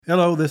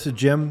Hello, this is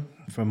Jim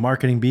from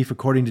Marketing Beef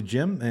According to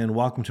Jim, and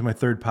welcome to my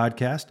third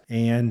podcast.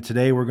 And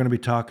today we're going to be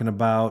talking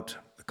about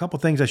a couple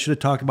things I should have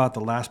talked about the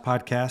last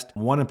podcast.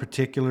 One in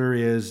particular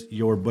is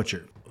your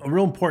butcher. A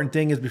real important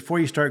thing is before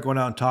you start going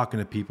out and talking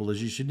to people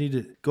is you should need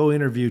to go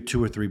interview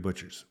 2 or 3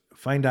 butchers.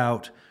 Find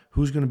out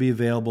who's going to be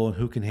available and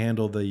who can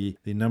handle the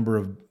number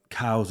of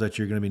cows that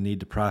you're going to need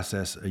to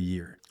process a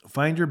year.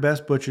 Find your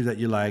best butcher that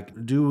you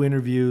like, do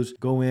interviews,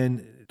 go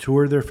in,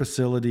 tour their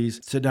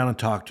facilities, sit down and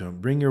talk to them.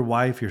 Bring your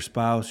wife, your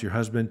spouse, your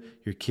husband,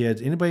 your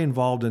kids, anybody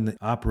involved in the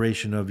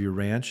operation of your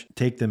ranch,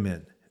 take them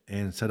in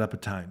and set up a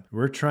time.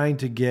 We're trying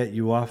to get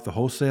you off the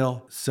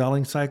wholesale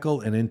selling cycle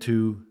and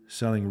into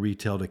selling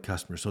retail to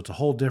customers. So it's a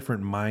whole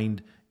different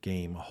mind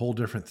game, a whole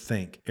different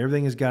think.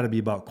 Everything has got to be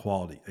about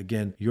quality.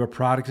 Again, your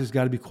product has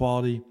got to be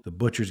quality. The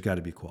butcher's got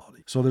to be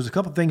quality. So there's a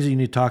couple things that you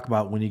need to talk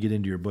about when you get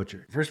into your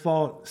butcher. First of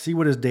all, see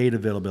what his date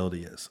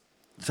availability is.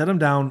 Set them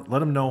down, let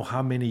them know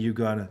how many you're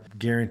going to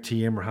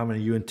guarantee him or how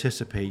many you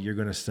anticipate you're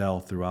going to sell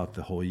throughout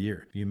the whole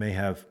year. You may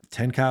have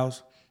 10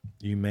 cows.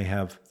 You may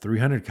have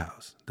 300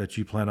 cows that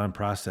you plan on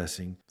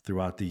processing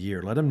throughout the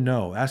year. Let him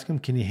know. Ask him,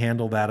 can you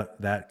handle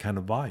that kind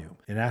of volume?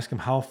 And ask him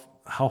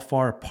how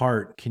far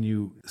apart can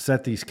you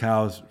set these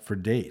cows for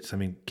dates? I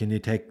mean, can you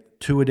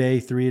take 2 a day,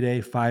 3 a day,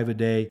 5 a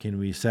day? Can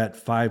we set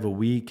 5 a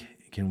week?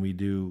 Can we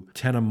do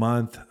 10 a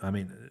month?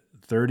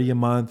 30 a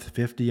month,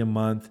 50 a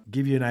month,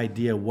 give you an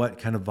idea what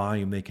kind of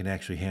volume they can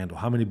actually handle.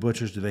 How many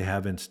butchers do they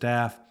have in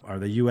staff? Are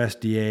they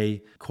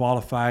USDA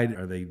qualified?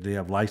 They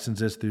have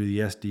licenses through the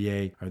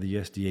SDA? Are the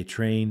USDA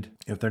trained?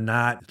 If they're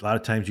not, a lot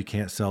of times you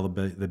can't sell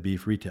the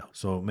beef retail.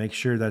 So make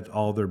sure that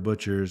all their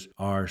butchers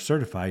are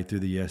certified through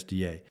the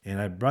USDA.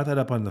 And I brought that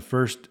up on the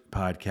first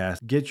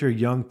podcast. Get your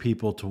young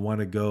people to want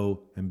to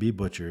go and be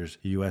butchers,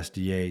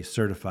 USDA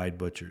certified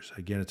butchers.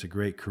 Again, it's a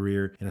great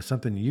career and it's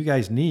something you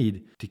guys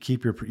need to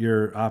keep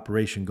your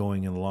operation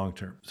going in the long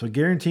term. So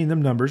guaranteeing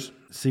them numbers,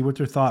 see what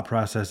their thought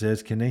process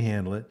is. Can they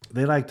handle it?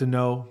 They like to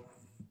know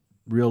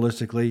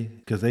realistically,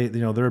 because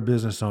they're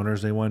business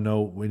owners. They want to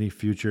know any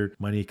future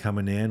money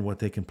coming in, what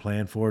they can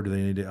plan for. Do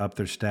they need to up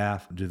their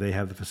staff? Do they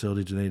have the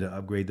facilities? Do they need to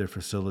upgrade their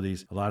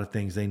facilities? A lot of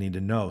things they need to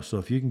know. So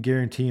if you can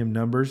guarantee them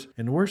numbers,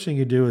 and the worst thing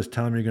you do is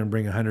tell them you're going to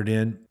bring 100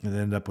 in and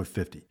then end up with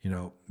 50.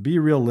 Be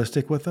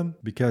realistic with them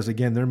because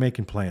again, they're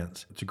making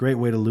plans. It's a great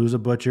way to lose a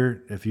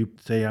butcher. If you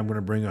say, I'm going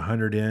to bring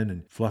 100 in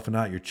and fluffing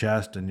out your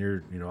chest and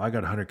I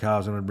got 100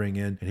 cows I'm going to bring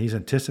in, and he's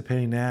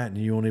anticipating that and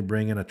you only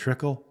bring in a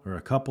trickle or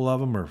a couple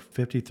of them or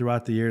 50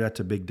 throughout the year, that's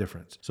a big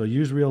difference. So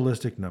use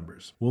realistic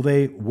numbers. Will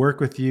they work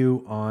with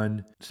you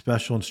on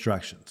special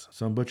instructions?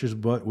 Some butchers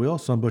will,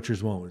 some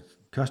butchers won't.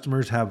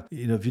 Customers have,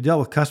 if you dealt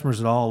with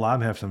customers at all, a lot of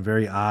them have some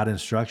very odd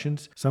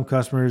instructions. Some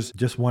customers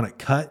just want it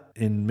cut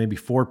in maybe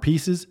 4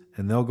 pieces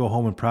and they'll go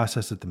home and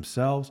process it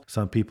themselves.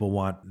 Some people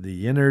want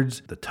the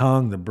innards, the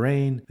tongue, the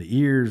brain, the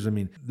ears.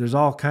 There's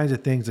all kinds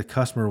of things the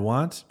customer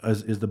wants.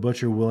 Is the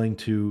butcher willing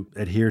to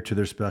adhere to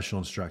their special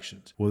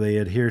instructions? Will they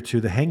adhere to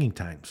the hanging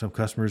time? Some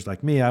customers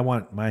like me, I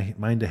want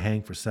mine to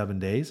hang for 7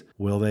 days.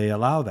 Will they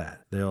allow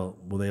that? Will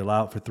they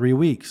allow it for 3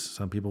 weeks?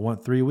 Some people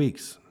want 3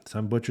 weeks.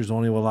 Some butchers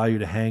only will allow you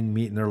to hang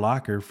meat in their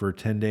locker for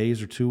 10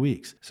 days or 2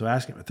 weeks. So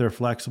ask them if they're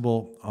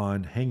flexible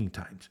on hanging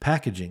times.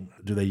 Packaging.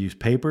 Do they use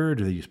paper?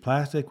 Do they use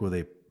plastic? Will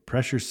they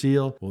pressure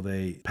seal? Will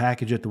they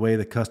package it the way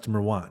the customer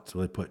wants?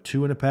 Will they put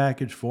 2 in a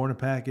package, 4 in a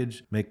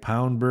package, make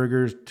pound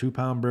burgers,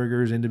 2-pound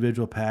burgers,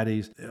 individual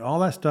patties? All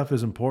that stuff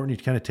is important.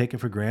 You kind of take it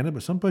for granted,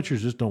 but some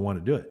butchers just don't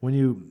want to do it. When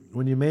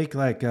you make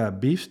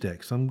like beef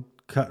sticks,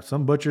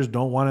 some butchers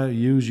don't want to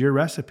use your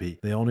recipe.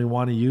 They only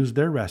want to use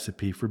their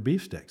recipe for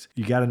beef sticks.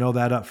 You got to know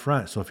that up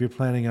front. So if you're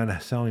planning on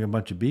selling a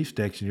bunch of beef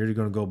sticks and you're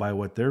going to go by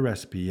what their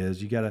recipe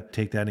is, you got to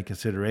take that into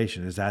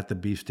consideration. Is that the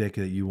beef stick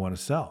that you want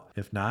to sell?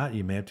 If not,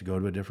 you may have to go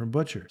to a different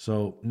butcher.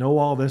 So know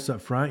all this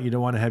up front. You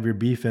don't want to have your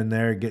beef in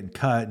there getting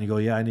cut and you go,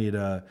 yeah, I need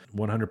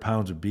 100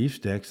 pounds of beef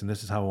sticks and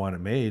this is how I want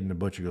it made. And the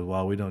butcher goes,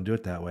 well, we don't do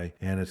it that way.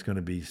 And it's going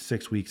to be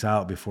 6 weeks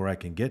out before I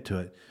can get to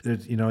it.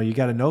 You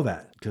got to know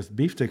that. Because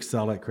beef sticks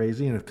sell like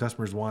crazy, and if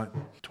customers want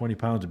 20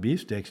 pounds of beef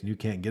sticks and you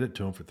can't get it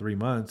to them for 3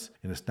 months,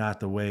 and it's not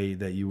the way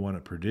that you want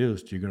it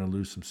produced, you're going to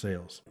lose some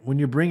sales. When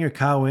you bring your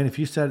cow in, if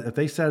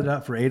they set it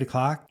up for 8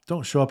 o'clock,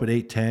 don't show up at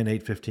 8:10,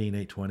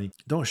 8:15, 8:20.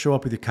 Don't show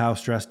up with your cow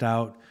stressed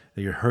out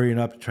that you're hurrying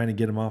up trying to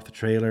get them off the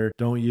trailer.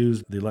 Don't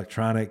use the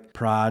electronic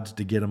prods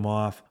to get them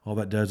off. All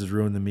that does is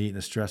ruin the meat and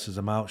it stresses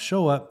them out.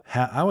 Show up.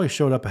 I always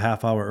showed up a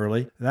half hour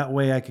early. That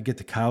way I could get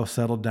the cow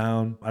settled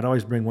down. I'd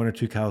always bring 1 or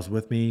 2 cows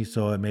with me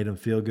so it made them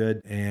feel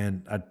good.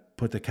 And I'd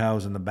put the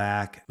cows in the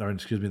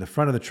the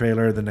front of the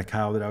trailer, then the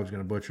cow that I was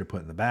going to butcher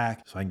put in the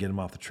back so I can get them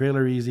off the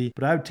trailer easy.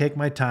 But I would take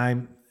my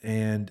time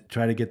and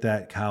try to get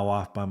that cow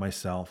off by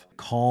myself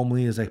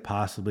calmly as I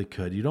possibly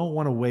could. You don't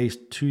want to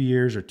waste 2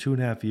 years or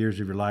 2.5 years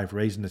of your life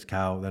raising this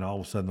cow. Then all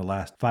of a sudden the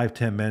last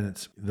 5-10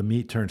 minutes, the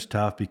meat turns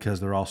tough because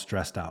they're all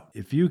stressed out.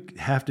 If you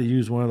have to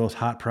use one of those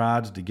hot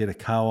prods to get a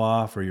cow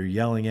off, or you're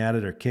yelling at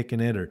it or kicking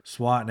it or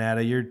swatting at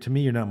it, to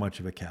me, you're not much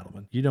of a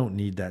cattleman. You don't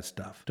need that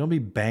stuff. Don't be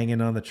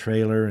banging on the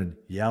trailer and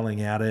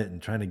yelling at it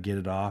and trying to get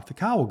it off. The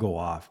cow will go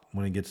off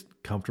when it gets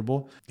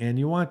comfortable, and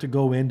you want it to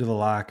go into the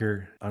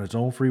locker on its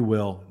own free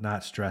will,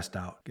 not stressed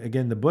out.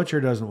 Again, the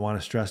butcher doesn't want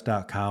a stressed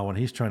out cow when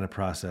he's trying to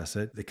process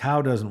it. The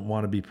cow doesn't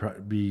want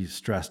to be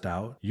stressed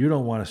out. You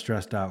don't want a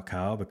stressed out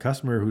cow. The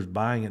customer who's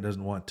buying it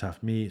doesn't want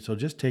tough meat. So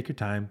just take your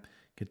time,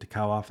 get the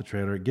cow off the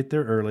trailer, get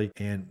there early,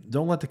 and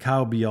don't let the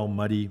cow be all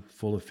muddy,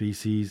 full of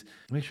feces.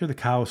 Make sure the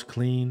cow is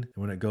clean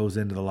when it goes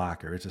into the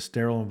locker. It's a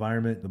sterile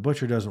environment. The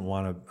butcher doesn't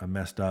want a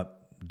messed up,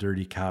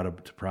 dirty cow to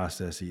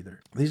process either.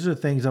 These are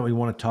the things that we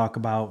want to talk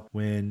about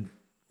when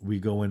we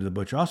go into the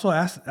butcher. Also,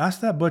 ask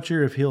that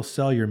butcher if he'll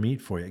sell your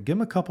meat for you. Give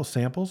him a couple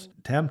samples,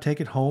 have him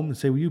take it home and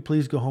say, will you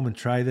please go home and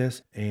try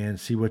this and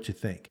see what you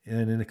think?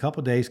 And in a couple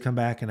of days, come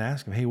back and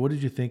ask him, hey, what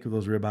did you think of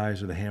those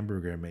ribeyes or the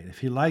hamburger I made? If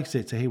he likes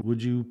it, say, hey,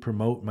 would you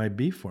promote my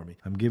beef for me?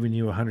 I'm giving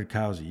you 100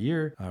 cows a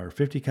year, or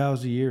 50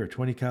 cows a year, or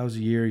 20 cows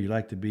a year. You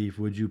like the beef.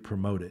 Would you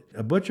promote it?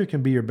 A butcher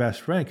can be your best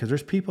friend, because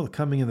there's people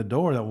coming in the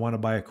door that want to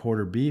buy a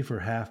quarter beef or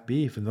half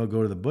beef, and they'll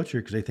go to the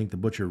butcher because they think the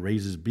butcher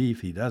raises beef.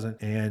 He doesn't.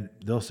 And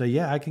they'll say,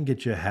 yeah, I can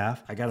get you a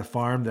half. I got a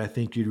farm that I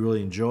think you'd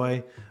really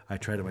enjoy. I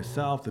tried it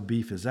myself. The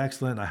beef is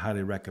excellent. I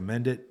highly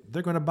recommend it.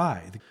 They're going to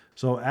buy.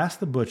 So ask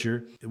the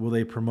butcher, will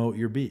they promote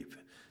your beef?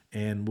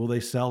 And will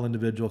they sell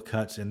individual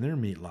cuts in their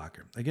meat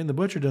locker? Again, the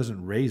butcher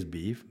doesn't raise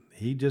beef.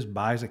 He just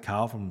buys a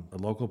cow from a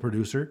local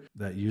producer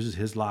that uses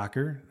his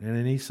locker, and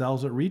then he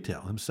sells it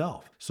retail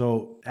himself.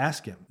 So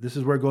ask him. This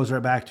is where it goes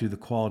right back to the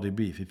quality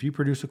beef. If you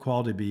produce a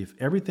quality beef,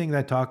 everything that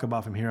I talk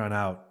about from here on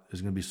out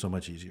is going to be so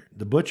much easier.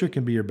 The butcher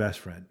can be your best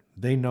friend.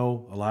 They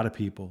know a lot of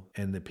people,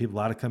 and the people, a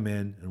lot of come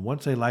in, and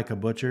once they like a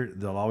butcher,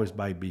 they'll always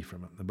buy beef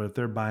from him. But if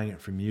they're buying it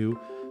from you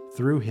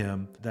through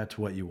him, that's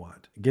what you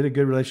want. Get a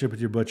good relationship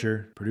with your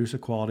butcher, produce a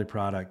quality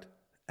product,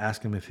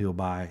 ask him if he'll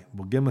buy.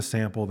 We'll give him a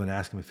sample, then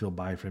ask him if he'll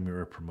buy from you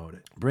or promote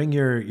it. Bring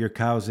your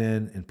cows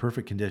in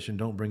perfect condition.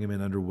 Don't bring them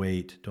in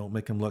underweight. Don't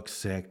make them look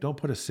sick. Don't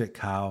put a sick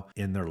cow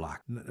in their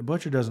lock. The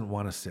butcher doesn't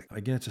want a sick.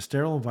 Again, it's a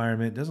sterile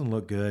environment. It doesn't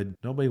look good.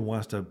 Nobody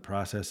wants to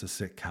process a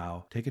sick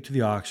cow. Take it to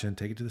the auction.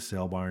 Take it to the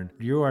sale barn.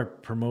 You are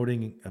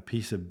promoting a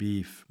piece of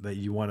beef that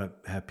you want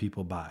to have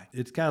people buy.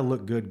 It's got to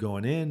look good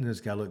going in, and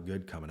it's got to look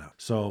good coming out.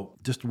 So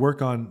just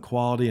work on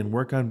quality and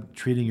work on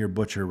treating your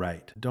butcher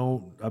right.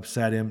 Don't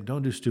upset him.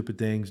 Don't do stupid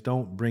things.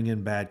 Don't bring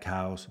in bad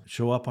cows.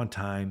 Show up on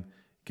time.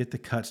 Get the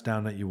cuts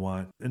down that you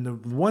want. And the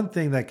one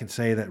thing that can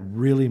say that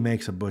really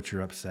makes a butcher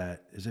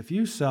upset is if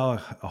you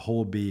sell a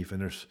whole beef and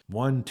there's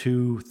 1,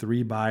 2,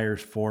 3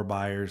 buyers, 4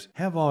 buyers,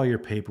 have all your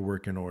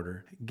paperwork in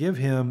order. Give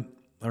him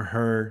or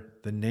her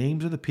the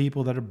names of the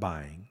people that are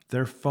buying,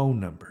 their phone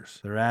numbers,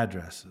 their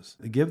addresses.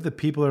 Give the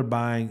people that are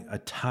buying a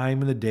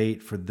time and a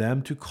date for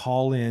them to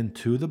call in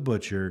to the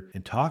butcher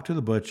and talk to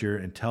the butcher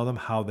and tell them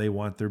how they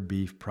want their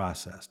beef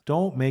processed.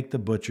 Don't make the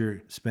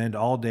butcher spend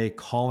all day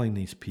calling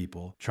these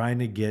people trying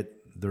to get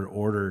their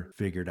order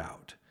figured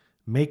out.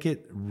 Make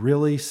it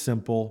really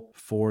simple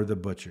for the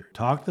butcher.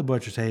 Talk to the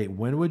butcher, say, hey,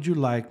 when would you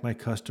like my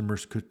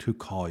customers to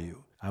call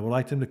you? I would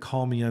like them to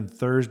call me on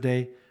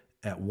Thursday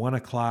at 1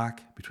 o'clock,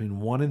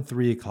 between 1 and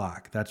 3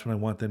 o'clock. That's when I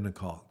want them to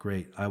call.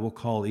 Great. I will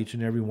call each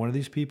and every one of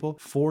these people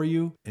for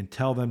you and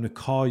tell them to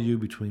call you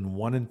between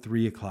 1 and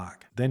 3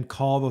 o'clock. Then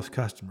call those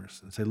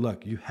customers and say,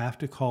 look, you have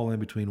to call in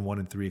between 1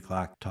 and 3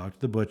 o'clock. Talk to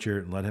the butcher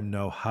and let him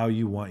know how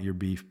you want your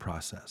beef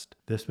processed.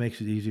 This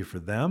makes it easier for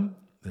them.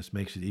 This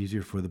makes it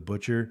easier for the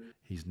butcher.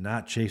 He's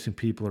not chasing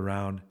people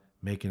around,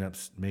 making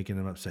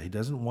them upset. He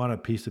doesn't want a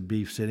piece of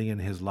beef sitting in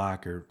his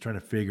locker trying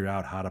to figure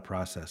out how to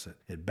process it.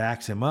 It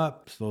backs him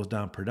up, slows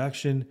down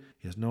production.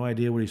 He has no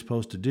idea what he's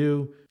supposed to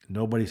do.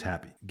 Nobody's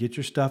happy. Get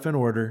your stuff in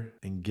order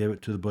and give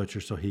it to the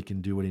butcher so he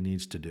can do what he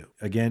needs to do.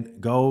 Again,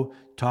 go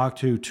talk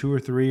to 2 or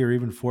 3 or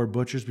even 4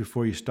 butchers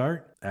before you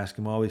start. Ask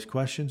them all these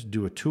questions.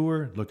 Do a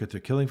tour. Look at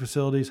their killing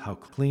facilities. How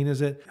clean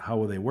is it? How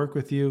will they work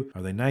with you?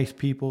 Are they nice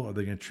people? Are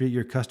they going to treat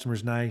your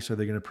customers nice? Are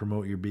they going to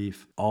promote your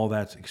beef? All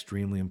that's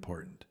extremely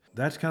important.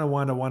 That's kind of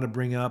what I want to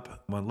bring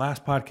up on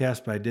last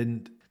podcast, but I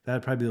didn't.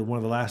 That'd probably be one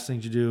of the last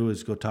things you do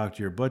is go talk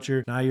to your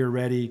butcher. Now you're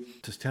ready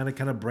to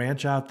kind of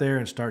branch out there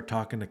and start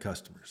talking to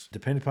customers.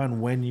 Depending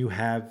upon when you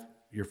have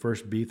your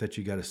first beef that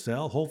you got to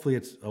sell, hopefully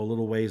it's a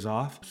little ways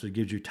off. So it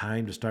gives you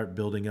time to start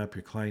building up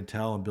your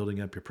clientele and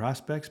building up your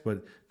prospects.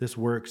 But this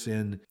works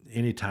in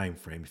any time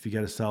frame. If you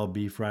got to sell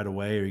beef right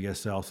away or you got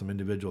to sell some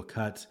individual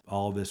cuts,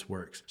 all this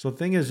works. So the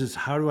thing is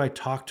how do I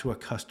talk to a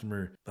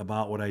customer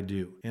about what I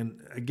do?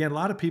 And again, a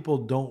lot of people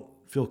don't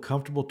feel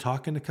comfortable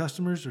talking to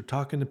customers or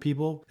talking to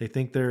people. They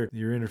think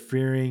you're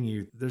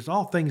interfering. There's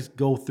all things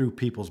go through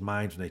people's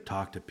minds when they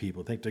talk to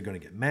people. They think they're going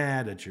to get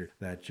mad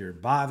that you're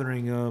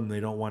bothering them. They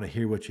don't want to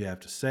hear what you have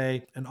to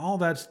say. And all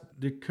there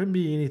couldn't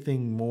be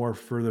anything more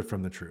further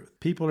from the truth.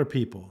 People are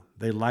people.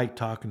 They like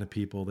talking to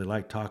people. They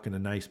like talking to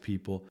nice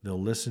people. They'll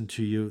listen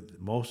to you.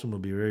 Most of them will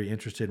be very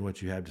interested in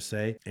what you have to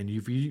say. And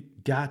you've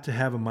got to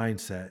have a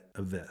mindset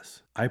of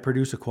this. I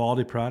produce a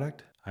quality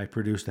product. I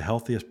produce the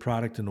healthiest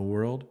product in the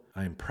world.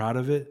 I am proud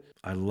of it.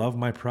 I love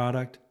my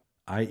product.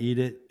 I eat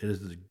it. It is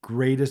the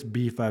greatest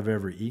beef I've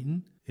ever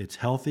eaten. It's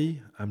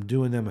healthy. I'm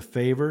doing them a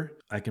favor.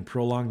 I can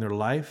prolong their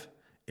life.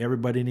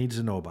 Everybody needs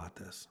to know about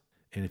this.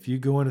 And if you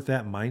go in with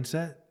that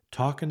mindset,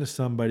 talking to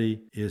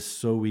somebody is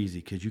so easy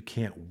because you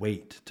can't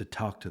wait to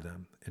talk to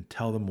them and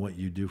tell them what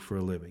you do for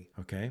a living,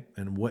 okay?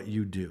 And what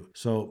you do.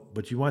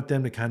 But you want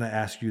them to kind of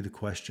ask you the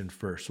question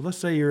first. So let's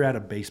say you're at a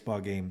baseball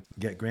game, you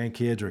get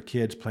grandkids or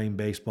kids playing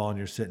baseball and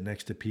you're sitting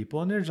next to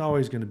people, and there's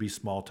always going to be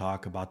small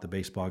talk about the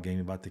baseball game,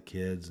 about the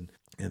kids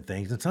and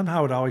things. And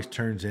somehow it always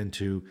turns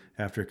into,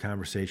 after a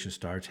conversation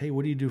starts, hey,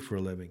 what do you do for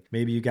a living?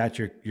 Maybe you got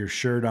your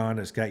shirt on,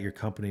 it's got your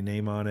company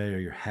name on it, or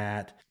your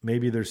hat.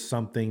 Maybe there's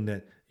something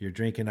that you're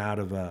drinking out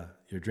of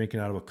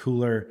a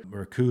cooler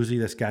or a koozie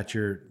that's got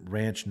your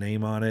ranch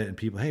name on it, and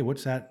people, hey,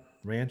 what's that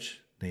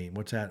ranch name?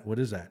 What's that? What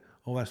is that?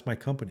 Oh, that's my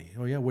company.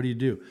 Oh yeah, what do you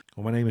do?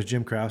 Well, my name is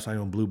Jim Krause. I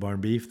own Blue Barn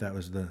Beef. That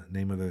was the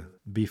name of the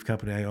beef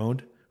company I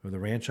owned, or the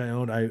ranch I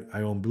owned.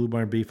 I own Blue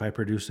Barn Beef. I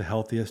produce the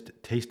healthiest,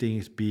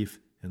 tastiest beef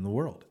in the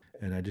world.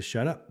 And I just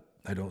shut up.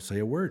 I don't say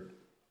a word.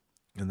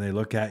 And they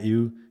look at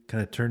you,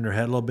 kind of turn their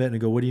head a little bit and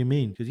go, what do you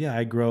mean? Because yeah,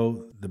 I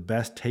grow the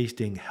best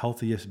tasting,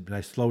 healthiest, and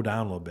I slow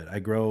down a little bit. I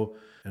grow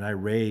and I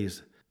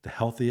raise the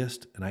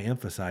healthiest, and I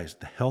emphasize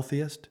the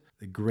healthiest,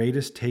 the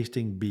greatest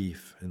tasting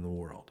beef in the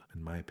world,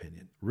 in my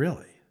opinion.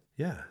 Really?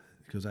 Yeah,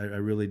 because I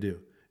really do.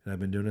 And I've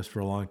been doing this for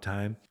a long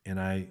time,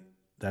 and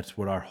that's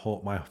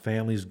what my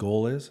family's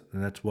goal is,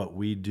 and that's what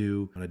we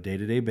do on a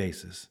day-to-day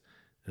basis,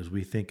 is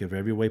we think of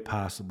every way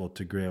possible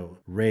to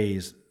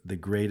raise the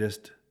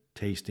greatest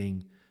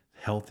tasting,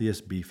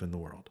 healthiest beef in the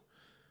world.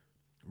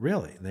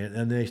 Really.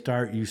 And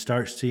you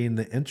start seeing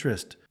the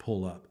interest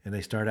pull up, and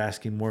they start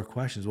asking more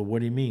questions. Well, what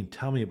do you mean?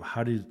 Tell me,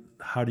 how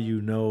do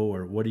you know,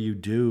 or what do you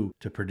do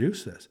to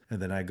produce this?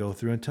 And then I go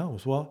through and tell them,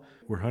 well,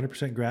 we're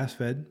 100% grass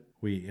fed.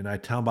 And I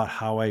tell them about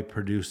how I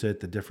produce it,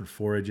 the different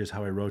forages,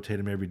 how I rotate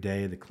them every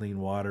day, the clean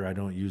water. I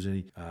don't use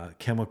any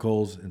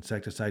chemicals,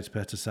 insecticides,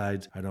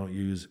 pesticides. I don't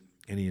use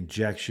any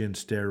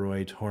injections,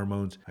 steroids,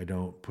 hormones. I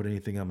don't put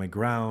anything on my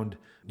ground.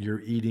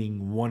 You're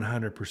eating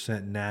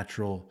 100%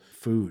 natural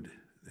food,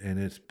 and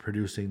it's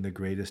producing the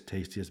greatest,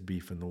 tastiest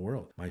beef in the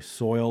world. My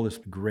soil is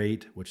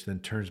great, which then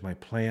turns my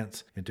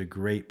plants into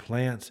great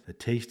plants, the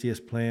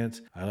tastiest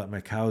plants. I let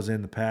my cows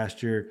in the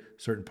pasture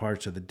certain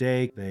parts of the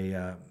day.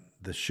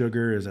 The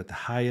sugar is at the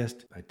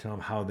highest. I tell them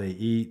how they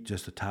eat,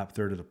 just the top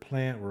third of the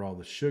plant, where all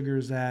the sugar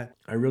is at.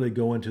 I really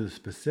go into the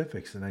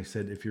specifics. And I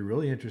said, if you're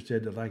really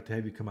interested, I'd like to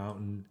have you come out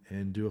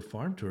and do a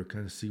farm tour,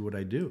 kind of see what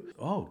I do.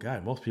 Oh,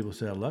 God, most people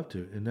say I'd love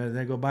to. And then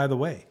I go, by the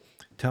way,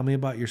 tell me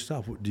about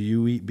yourself. Do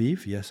you eat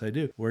beef? Yes, I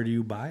do. Where do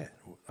you buy it?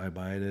 I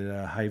buy it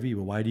at Hy-Vee.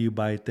 Well, why do you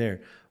buy it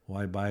there?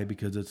 Well, I buy it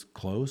because it's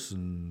close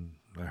and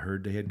I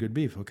heard they had good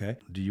beef. Okay.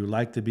 Do you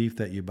like the beef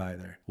that you buy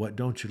there? What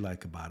don't you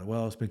like about it?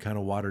 Well, it's been kind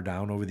of watered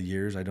down over the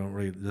years. It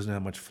doesn't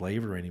have much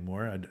flavor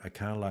anymore. I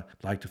kind of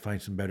like to find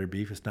some better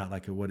beef. It's not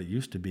like what it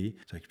used to be.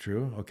 It's like,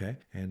 true. Okay.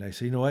 And I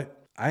say, you know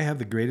what? I have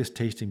the greatest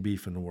tasting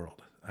beef in the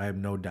world. I have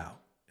no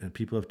doubt. And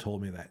people have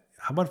told me that.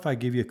 How about if I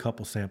give you a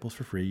couple samples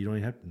for free? You don't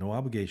even have no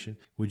obligation.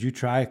 Would you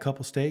try a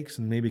couple steaks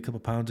and maybe a couple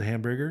pounds of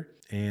hamburger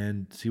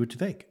and see what you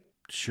think?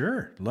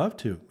 Sure. Love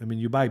to. I mean,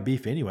 you buy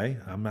beef anyway.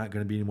 I'm not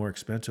going to be any more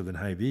expensive than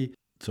Hy-Vee.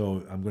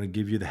 So I'm going to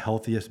give you the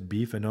healthiest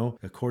beef. I know,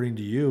 according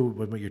to you,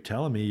 what you're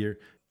telling me, you're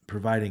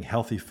providing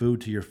healthy food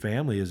to your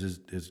family is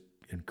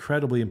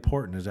incredibly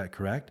important. Is that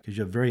correct? Because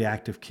you have very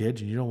active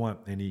kids, and you don't want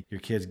your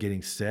kids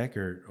getting sick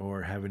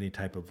or have any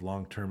type of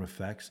long-term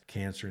effects,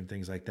 cancer and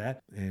things like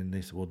that. And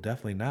they said, well,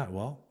 definitely not.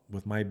 Well,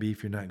 with my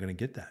beef, you're not going to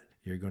get that.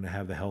 You're going to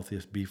have the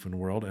healthiest beef in the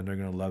world, and they're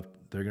going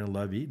to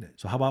love eating it.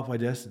 So how about if I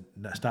just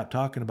stop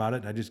talking about it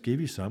and I just give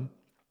you some,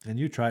 and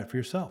you try it for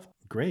yourself?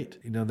 Great.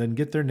 Then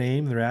get their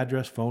name, their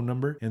address, phone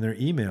number, and their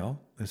email,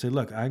 and say,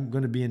 look, I'm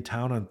going to be in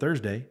town on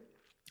Thursday.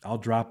 I'll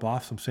drop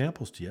off some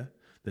samples to you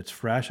that's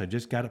fresh. I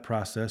just got it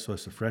processed, so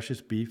it's the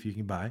freshest beef you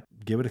can buy.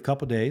 Give it a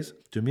couple days.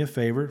 Do me a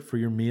favor for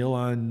your meal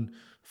on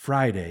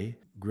Friday.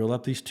 Grill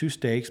up these 2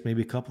 steaks,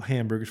 maybe a couple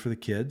hamburgers for the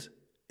kids,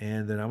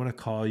 and then I'm going to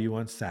call you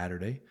on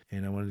Saturday,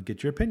 and I want to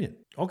get your opinion.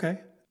 Okay.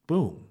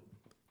 Boom.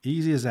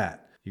 Easy as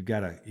that. You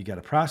got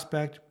a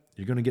prospect.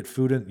 You're going to get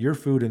your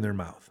food in their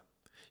mouth.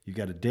 You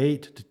got a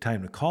date,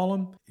 time to call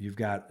them. You've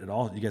got it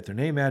all. You got their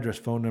name, address,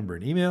 phone number,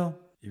 and email.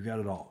 You've got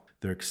it all.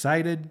 They're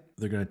excited.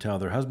 They're going to tell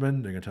their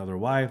husband. They're going to tell their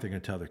wife. They're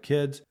going to tell their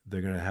kids.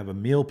 They're going to have a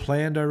meal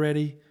planned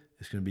already.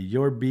 It's going to be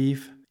your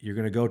beef. You're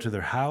going to go to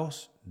their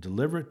house.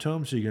 deliver it to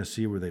them. So you're going to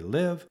see where they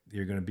live.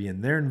 You're going to be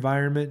in their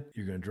environment.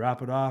 You're going to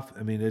drop it off.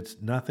 I mean, it's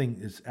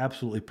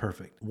absolutely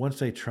perfect. Once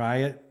they try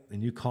it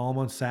and you call them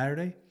on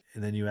Saturday,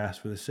 and then you ask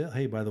for the sale.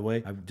 Hey, by the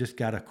way, I've just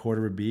got a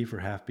quarter of beef or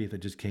half beef that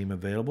just came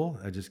available.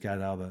 I just got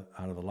it out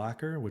of the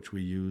locker, which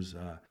we use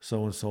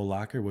so-and-so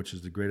locker, which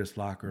is the greatest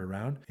locker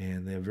around.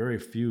 And they have very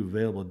few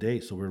available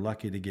dates, so we're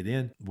lucky to get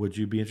in. Would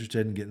you be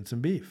interested in getting some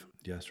beef?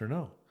 Yes or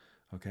no?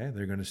 Okay,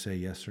 they're going to say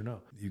yes or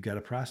no. You've got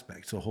a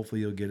prospect, so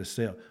hopefully you'll get a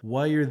sale.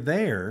 While you're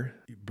there,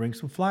 you bring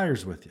some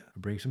flyers with you.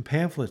 Bring some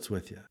pamphlets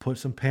with you. Put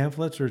some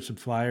pamphlets or some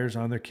flyers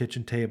on their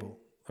kitchen table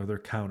or their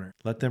counter.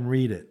 Let them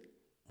read it.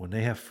 When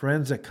they have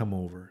friends that come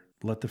over,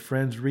 let the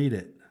friends read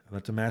it.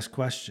 Let them ask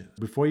questions.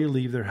 Before you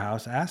leave their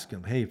house, ask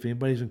them, hey, if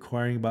anybody's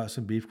inquiring about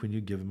some beef, can you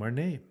give them our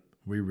name?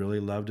 We really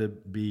love to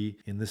be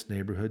in this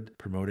neighborhood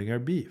promoting our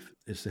beef.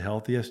 It's the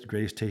healthiest,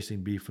 greatest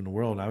tasting beef in the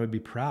world. And I would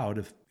be proud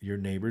if your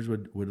neighbors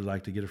would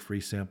like to get a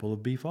free sample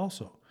of beef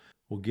also.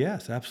 Well,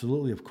 yes,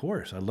 absolutely, of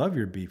course. I love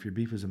your beef. Your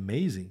beef is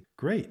amazing.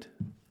 Great.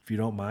 If you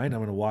don't mind, I'm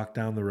going to walk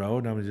down the road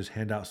and I'm going to just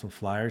hand out some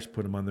flyers,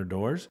 put them on their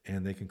doors,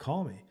 and they can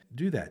call me.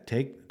 Do that.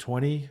 Take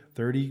 20,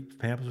 30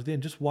 pamphlets with you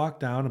and just walk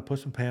down and put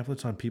some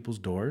pamphlets on people's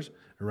doors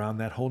around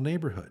that whole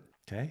neighborhood.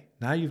 Okay?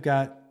 Now you've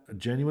got a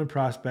genuine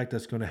prospect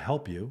that's going to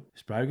help you.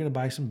 He's probably going to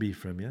buy some beef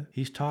from you.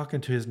 He's talking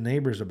to his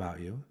neighbors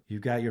about you.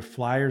 You've got your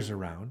flyers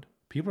around.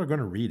 People are going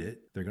to read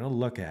it. They're going to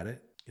look at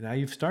it. Now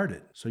you've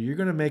started. So you're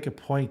going to make a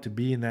point to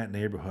be in that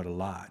neighborhood a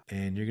lot.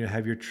 And you're going to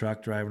have your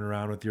truck driving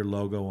around with your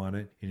logo on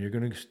it. And you're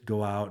going to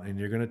go out and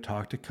you're going to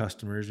talk to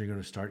customers. You're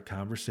going to start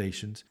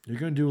conversations. You're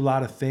going to do a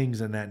lot of things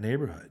in that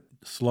neighborhood.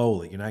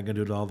 Slowly. You're not going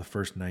to do it all the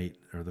first night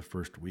or the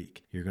first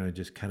week. You're going to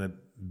just kind of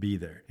be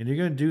there. And you're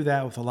going to do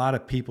that with a lot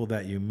of people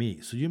that you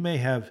meet. So you may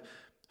have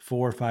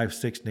 4, 5,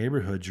 6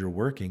 neighborhoods you're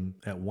working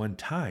at one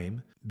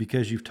time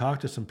because you've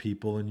talked to some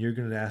people and you're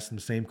going to ask them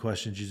the same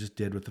questions you just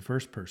did with the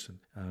first person.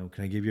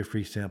 Can I give you a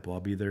free sample? I'll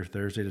be there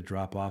Thursday to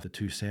drop off the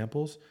 2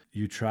 samples.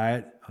 You try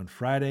it on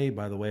Friday.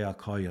 By the way, I'll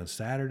call you on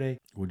Saturday.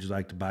 Would you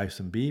like to buy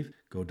some beef?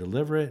 Go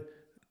deliver it.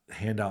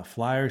 Hand out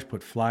flyers,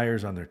 put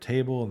flyers on their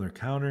table, on their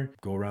counter,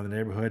 go around the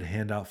neighborhood,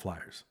 hand out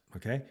flyers.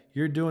 Okay?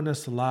 You're doing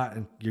this a lot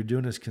and you're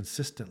doing this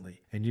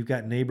consistently. And you've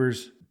got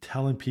neighbors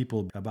telling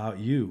people about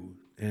you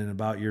and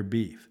about your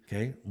beef.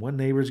 Okay? One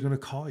neighbor is going to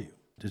call you.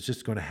 It's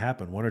just going to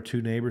happen. 1 or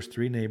 2 neighbors,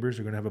 3 neighbors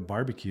are going to have a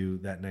barbecue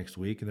that next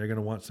week and they're going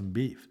to want some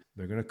beef.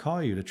 They're going to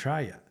call you to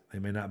try you. They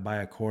may not buy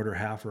a quarter,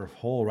 half, or a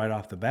whole right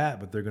off the bat,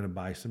 but they're going to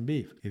buy some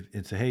beef.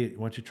 And say, hey,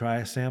 why don't you try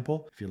a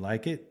sample? If you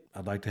like it,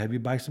 I'd like to have you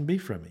buy some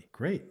beef from me.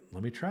 Great.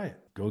 Let me try it.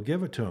 Go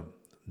give it to them.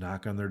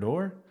 Knock on their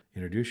door.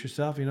 Introduce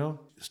yourself,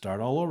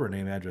 start all over.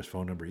 Name, address,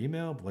 phone number,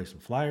 email, lay some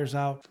flyers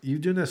out.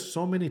 You've done this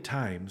so many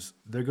times,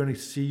 they're going to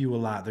see you a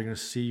lot. They're going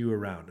to see you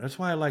around. That's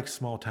why I like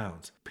small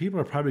towns. People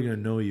are probably going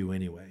to know you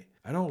anyway.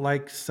 I don't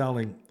like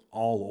selling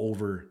all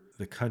over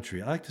the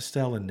country. I like to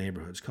sell in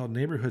neighborhoods. It's called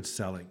neighborhood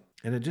selling.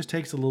 And it just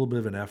takes a little bit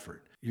of an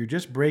effort. You're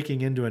just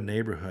breaking into a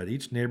neighborhood.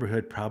 Each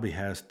neighborhood probably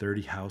has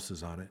 30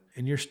 houses on it.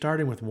 And you're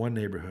starting with one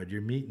neighborhood.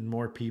 You're meeting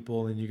more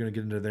people and you're going to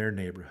get into their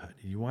neighborhood.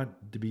 You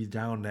want to be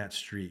down that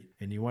street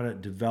and you want to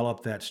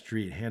develop that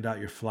street, hand out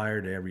your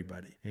flyer to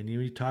everybody. And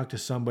you talk to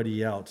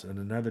somebody else in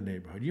another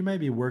neighborhood. You may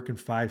be working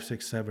 5,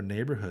 6, 7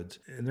 neighborhoods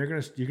and you're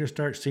going to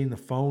start seeing the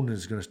phone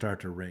is going to start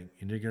to ring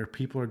and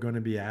people are going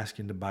to be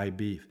asking to buy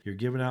beef. You're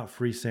giving out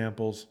free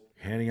samples.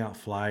 Handing out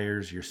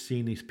flyers. You're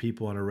seeing these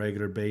people on a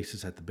regular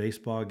basis at the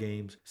baseball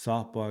games,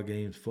 softball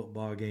games,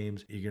 football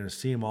games. You're going to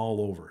see them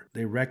all over.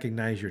 They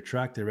recognize your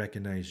truck. They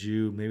recognize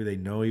you. Maybe they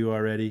know you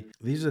already.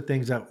 These are the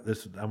things that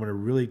I'm going to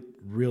really,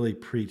 really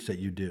preach that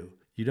you do.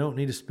 You don't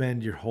need to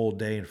spend your whole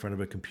day in front of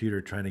a computer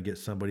trying to get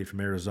somebody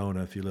from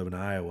Arizona, if you live in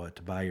Iowa,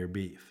 to buy your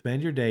beef.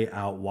 Spend your day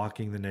out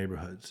walking the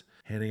neighborhoods,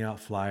 handing out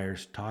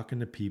flyers, talking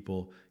to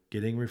people,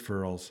 getting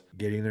referrals,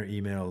 getting their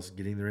emails,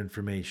 getting their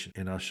information.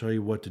 And I'll show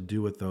you what to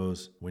do with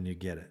those when you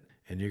get it.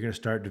 And you're going to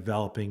start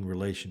developing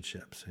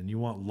relationships. And you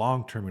want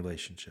long-term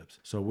relationships.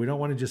 So we don't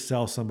want to just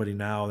sell somebody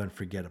now and then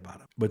forget about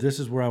them. But this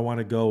is where I want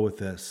to go with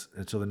this.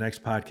 And so the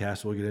next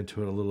podcast, we'll get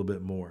into it a little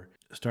bit more.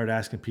 Start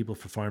asking people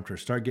for farm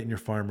tours. Start getting your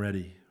farm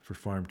ready for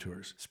farm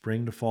tours.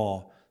 Spring to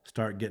fall,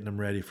 start getting them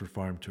ready for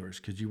farm tours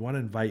because you want to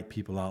invite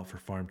people out for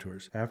farm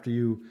tours. After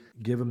you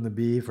give them the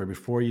beef or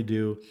before you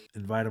do,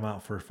 invite them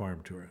out for a farm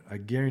tour. I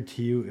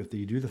guarantee you, if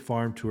you do the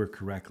farm tour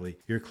correctly,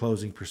 your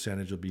closing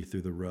percentage will be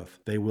through the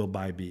roof. They will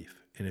buy beef.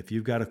 And if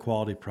you've got a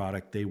quality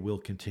product, they will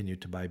continue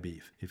to buy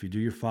beef. If you do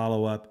your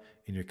follow-up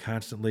and you're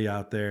constantly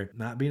out there,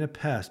 not being a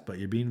pest, but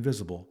you're being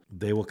visible,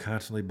 they will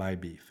constantly buy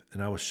beef.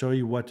 And I will show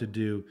you what to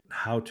do,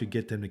 how to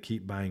get them to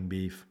keep buying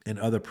beef and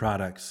other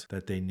products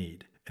that they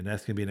need. And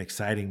that's going to be an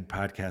exciting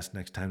podcast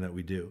next time that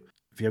we do.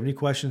 If you have any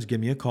questions, give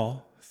me a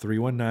call,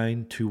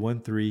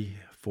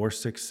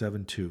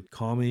 319-213-4672.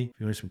 Call me if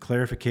you want some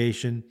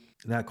clarification.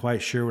 Not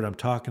quite sure what I'm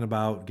talking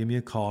about, give me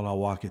a call and I'll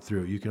walk you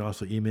through. You can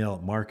also email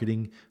at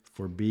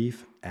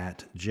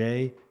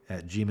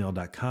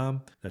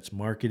marketingforbeef@gmail.com. That's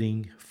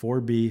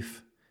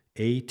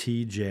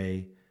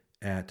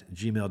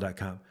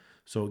marketingforbeef@gmail.com.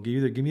 So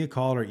either give me a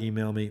call or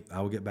email me.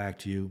 I will get back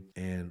to you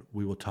and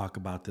we will talk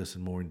about this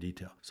in more in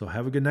detail. So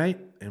have a good night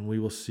and we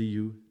will see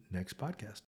you next podcast.